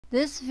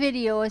This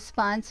video is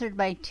sponsored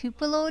by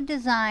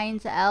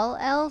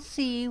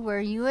Tupelodesignsllc, where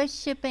U.S.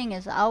 shipping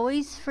is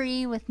always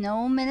free with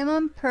no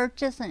minimum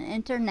purchase and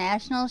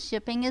international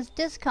shipping is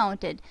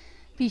discounted.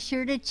 Be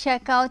sure to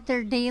check out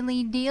their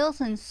daily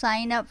deals and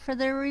sign up for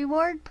their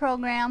reward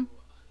program.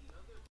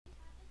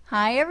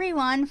 Hi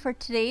everyone, for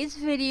today's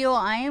video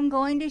I am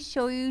going to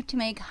show you to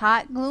make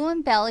hot glue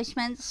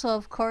embellishments. So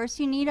of course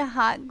you need a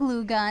hot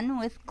glue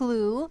gun with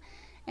glue.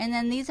 And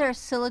then these are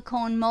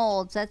silicone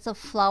molds. That's a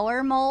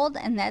flower mold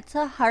and that's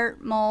a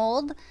heart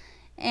mold.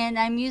 And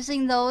I'm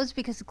using those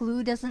because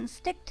glue doesn't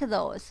stick to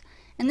those.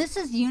 And this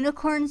is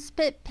unicorn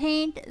spit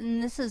paint,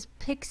 and this is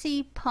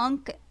pixie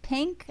punk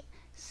pink.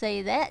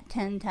 Say that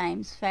 10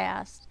 times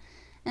fast.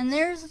 And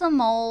there's the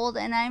mold,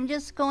 and I'm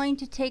just going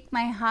to take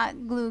my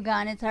hot glue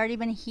gun. It's already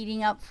been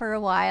heating up for a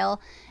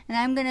while. And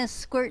I'm going to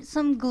squirt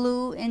some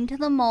glue into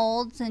the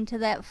molds, into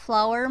that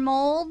flower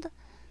mold.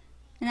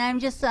 And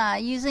I'm just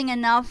using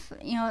enough,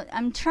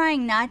 I'm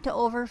trying not to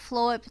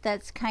overflow it, but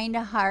that's kind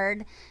of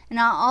hard. And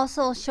I'll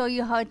also show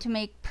you how to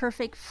make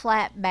perfect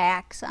flat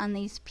backs on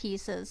these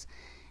pieces.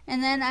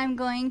 And then I'm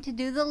going to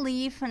do the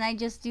leaf, and I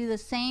just do the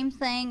same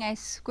thing. I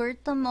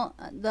squirt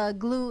the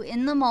glue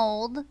in the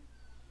mold.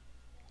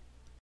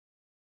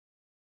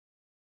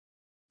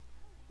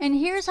 And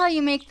here's how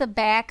you make the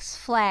backs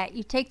flat.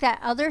 You take that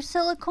other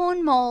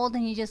silicone mold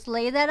and you just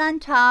lay that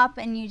on top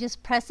and you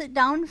just press it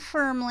down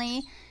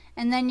firmly.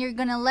 And then you're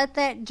going to let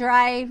that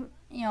dry,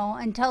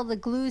 until the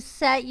glue's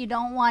set. You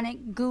don't want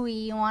it gooey,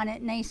 you want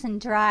it nice and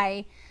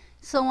dry.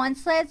 So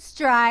once that's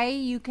dry,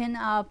 you can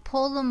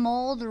pull the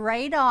mold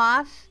right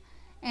off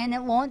and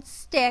it won't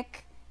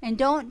stick. And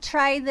don't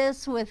try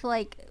this with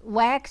like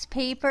wax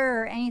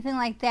paper or anything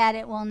like that.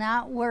 It will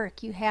not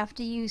work. You have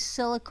to use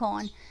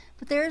silicone.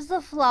 But there's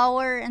the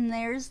flower and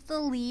there's the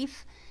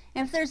leaf.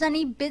 And if there's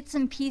any bits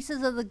and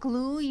pieces of the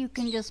glue, you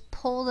can just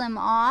pull them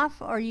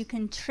off or you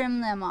can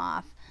trim them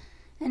off.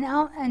 And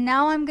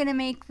now I'm going to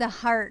make the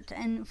heart.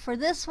 And for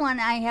this one,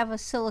 I have a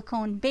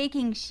silicone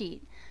baking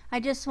sheet. I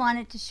just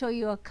wanted to show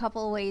you a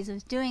couple ways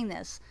of doing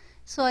this.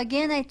 So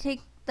again, I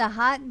take the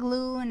hot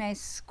glue and I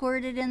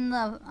squirt it in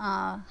the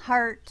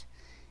heart.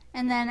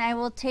 And then I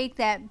will take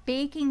that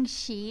baking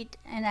sheet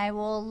and I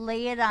will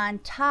lay it on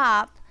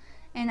top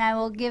and I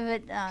will give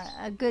it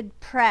a good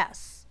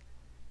press.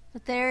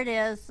 But there it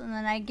is. And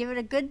then I give it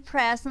a good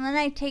press. And then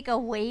I take a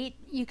weight.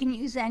 You can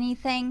use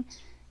anything.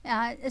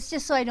 It's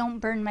just so I don't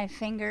burn my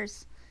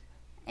fingers.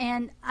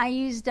 And I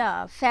used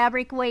a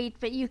fabric weight,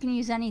 but you can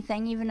use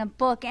anything, even a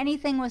book,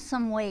 anything with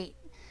some weight.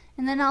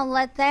 And then I'll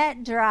let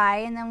that dry,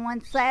 and then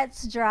once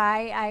that's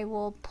dry, I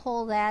will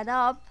pull that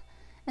up.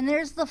 And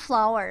there's the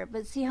flower,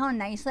 but see how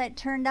nice that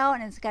turned out?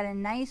 And it's got a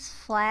nice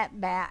flat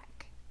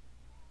back.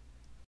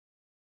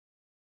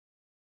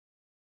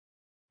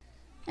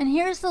 And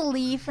here's the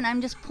leaf, and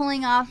I'm just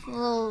pulling off the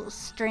little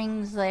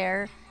strings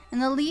there.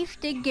 And the leaf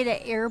did get an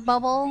air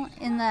bubble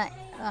in the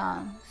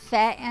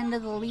fat end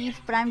of the leaf,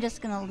 but I'm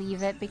just going to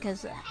leave it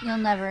because you'll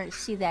never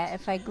see that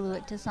if I glue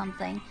it to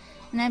something.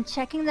 And I'm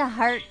checking the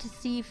heart to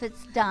see if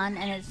it's done,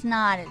 and it's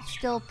not. It's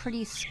still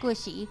pretty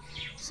squishy.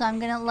 So I'm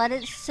going to let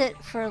it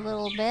sit for a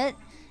little bit.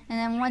 And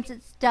then once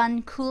it's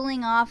done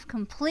cooling off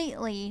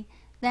completely,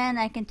 then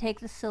I can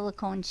take the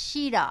silicone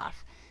sheet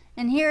off.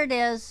 And here it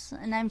is,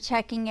 and I'm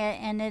checking it,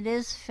 and it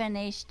is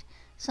finished.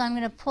 So I'm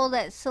going to pull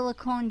that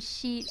silicone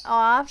sheet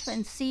off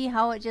and see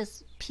how it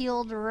just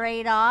peeled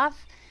right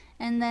off.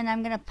 And then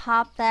I'm going to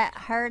pop that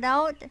heart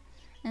out.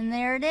 And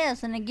there it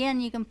is. And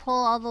again, you can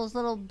pull all those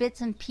little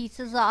bits and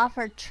pieces off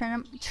or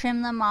trim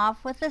them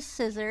off with the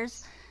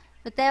scissors.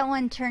 But that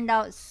one turned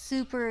out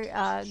super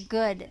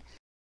good.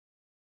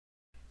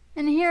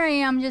 And here I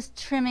am just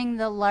trimming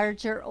the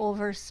larger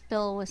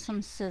overspill with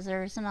some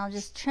scissors. And I'll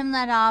just trim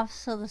that off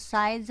so the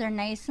sides are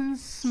nice and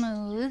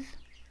smooth.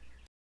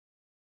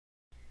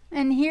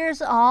 And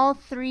here's all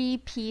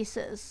three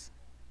pieces.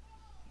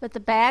 But the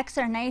backs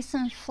are nice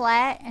and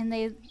flat and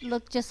they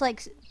look just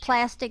like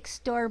plastic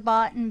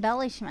store-bought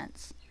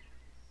embellishments.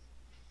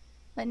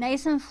 But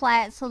nice and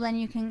flat, so then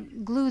you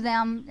can glue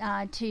them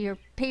to your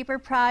paper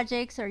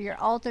projects or your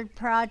altered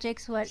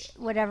projects,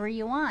 whatever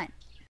you want.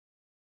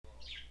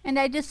 And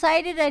I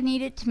decided I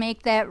needed to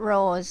make that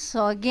rose.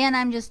 So again,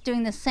 I'm just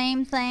doing the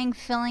same thing,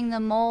 filling the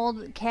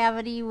mold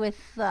cavity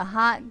with the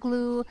hot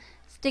glue,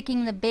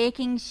 sticking the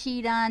baking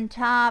sheet on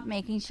top,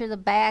 making sure the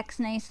back's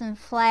nice and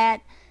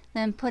flat,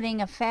 then putting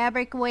a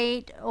fabric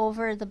weight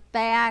over the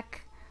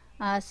back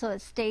so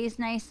it stays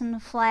nice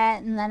and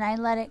flat, and then I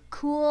let it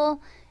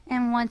cool,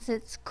 and once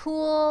it's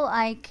cool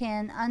I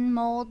can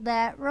unmold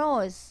that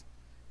rose.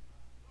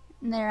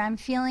 And there, I'm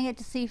feeling it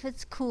to see if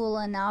it's cool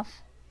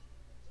enough,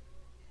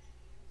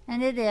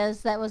 and it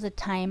is. That was a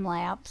time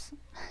lapse.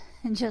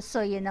 And just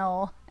so you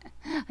know,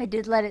 I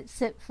did let it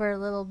sit for a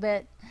little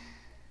bit.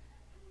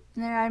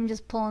 And there I'm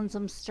just pulling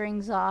some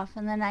strings off,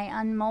 and then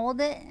I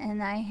unmold it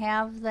and I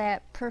have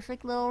that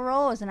perfect little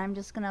rose, and I'm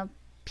just going to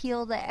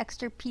peel the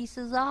extra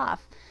pieces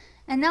off.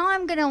 And now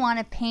I'm going to want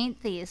to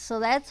paint these, so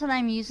that's what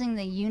I'm using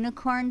the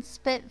unicorn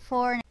spit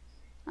for.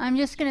 I'm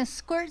just going to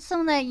squirt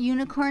some of that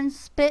unicorn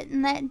spit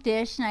in that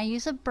dish, and I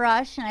use a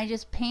brush and I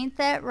just paint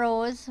that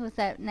rose with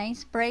that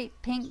nice bright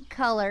pink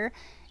color.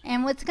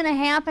 And what's going to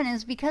happen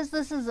is, because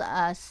this is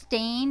a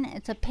stain,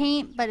 it's a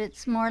paint but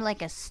it's more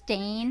like a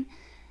stain,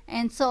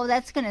 and so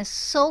that's going to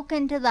soak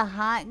into the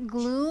hot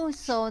glue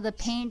so the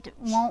paint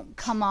won't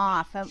come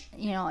off.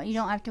 You know, you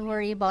don't have to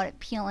worry about it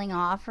peeling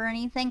off or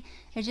anything.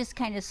 It just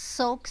kind of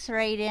soaks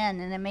right in,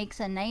 and it makes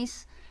a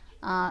nice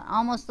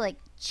almost like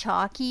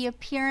chalky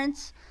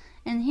appearance.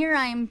 And here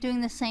I'm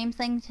doing the same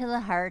thing to the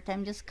heart.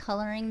 I'm just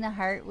coloring the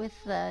heart with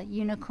the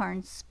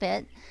unicorn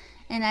spit.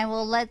 And I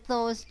will let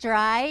those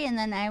dry, and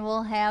then I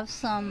will have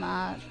some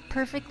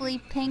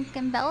perfectly pink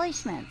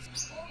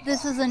embellishments.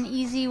 This is an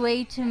easy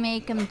way to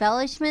make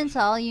embellishments.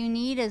 All you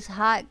need is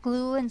hot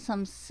glue and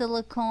some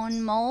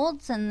silicone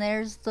molds, and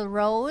there's the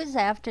rose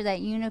after that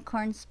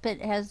unicorn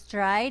spit has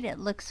dried. It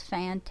looks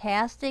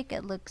fantastic.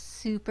 It looks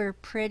super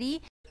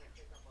pretty.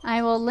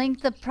 I will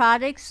link the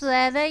products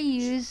that I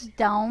used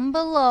down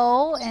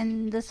below,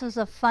 and this was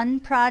a fun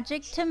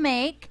project to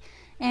make.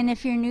 And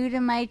if you're new to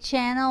my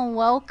channel,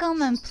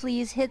 welcome, and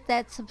please hit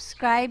that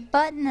subscribe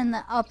button in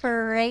the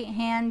upper right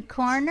hand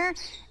corner,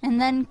 and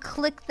then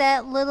click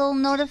that little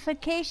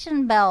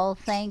notification bell.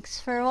 Thanks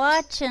for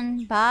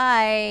watching.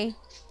 Bye.